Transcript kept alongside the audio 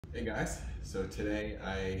Hey guys, so today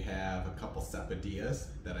I have a couple sapodillas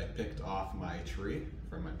that I picked off my tree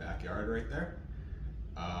from my backyard right there.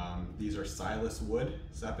 These are Silas Wood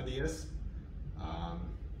sapodillas. Um,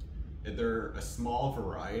 they're a small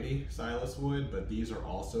variety, Silas Wood, but these are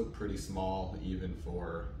also pretty small even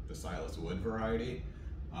for the Silas Wood variety.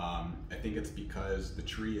 I think it's because the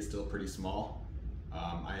tree is still pretty small.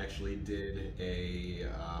 I actually did a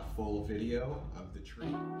full video of the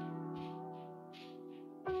tree.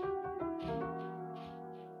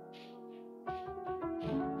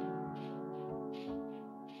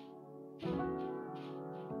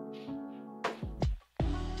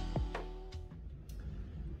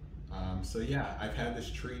 So yeah, I've had this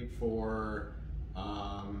tree for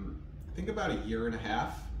I think about a year and a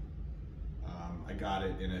half. I got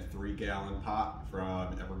it in a 3-gallon pot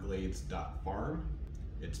from Everglades.farm.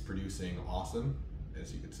 It's producing awesome,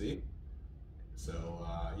 as you can see. So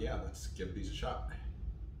yeah, let's give these a shot.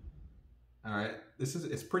 All right,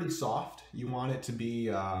 it's pretty soft. You want it to be,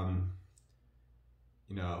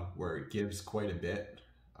 where it gives quite a bit.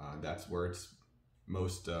 That's where it's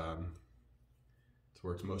most,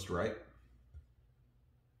 ripe.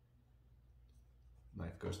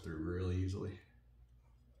 Knife goes through really easily.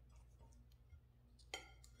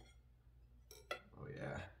 Oh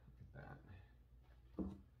yeah, look at that.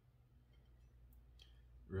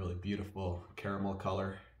 Really beautiful caramel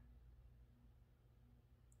color.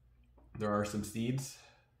 There are some seeds.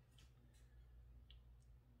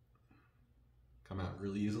 Come out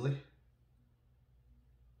really easily.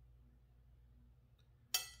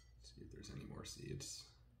 Let's see if there's any more seeds.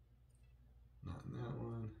 Not in that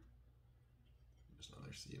one. There's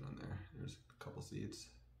another seed on there. There's a couple seeds.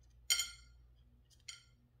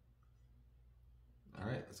 All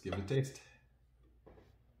right, let's give it a taste.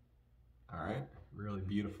 All right, really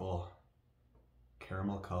beautiful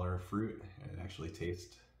caramel color fruit, and it actually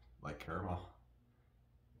tastes like caramel.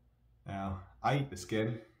 Now, I eat the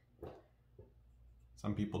skin.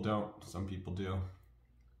 Some people don't, some people do.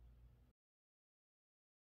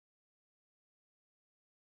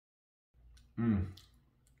 Mmm,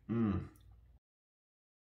 mmm.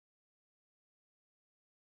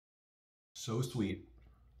 So sweet.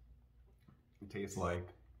 It tastes like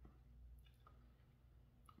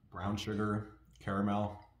brown sugar,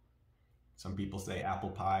 caramel. Some people say apple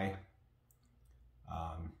pie.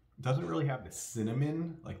 It doesn't really have the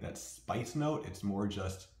cinnamon, like that spice note. It's more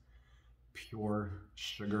just pure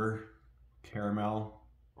sugar, caramel,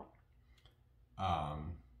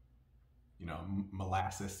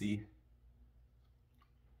 molassesy.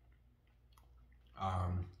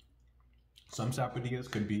 Some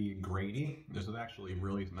sapodillas could be grainy. This is actually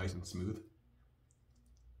really nice and smooth.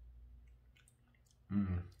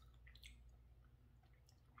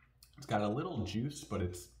 It's got a little juice, but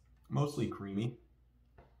it's mostly creamy.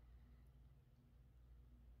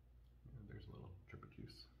 There's a little drip of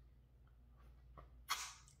juice.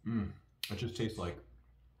 It just tastes like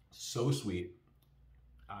so sweet.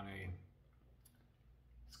 On a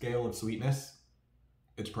scale of sweetness,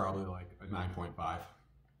 it's probably like a 9.5.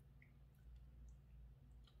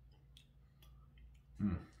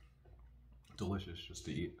 Delicious just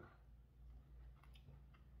to eat.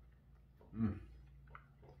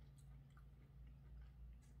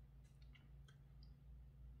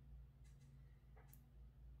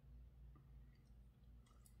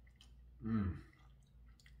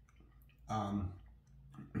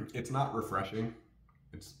 It's not refreshing.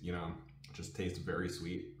 It's, it just tastes very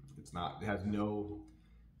sweet. It has no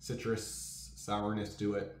citrus sourness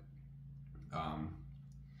to it.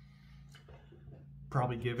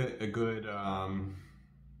 Probably give it a good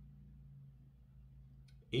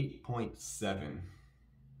 8.7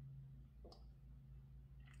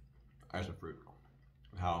 as a fruit.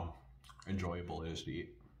 How enjoyable it is to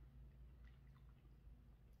eat.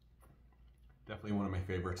 Definitely one of my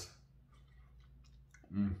favorites.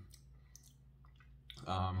 You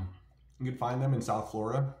can find them in South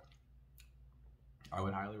Florida. I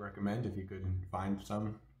would highly recommend if you could find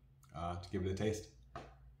some to give it a taste.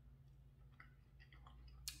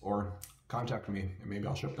 Or contact me and maybe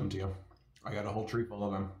I'll ship them to you. I got a whole tree full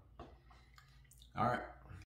of them. All right.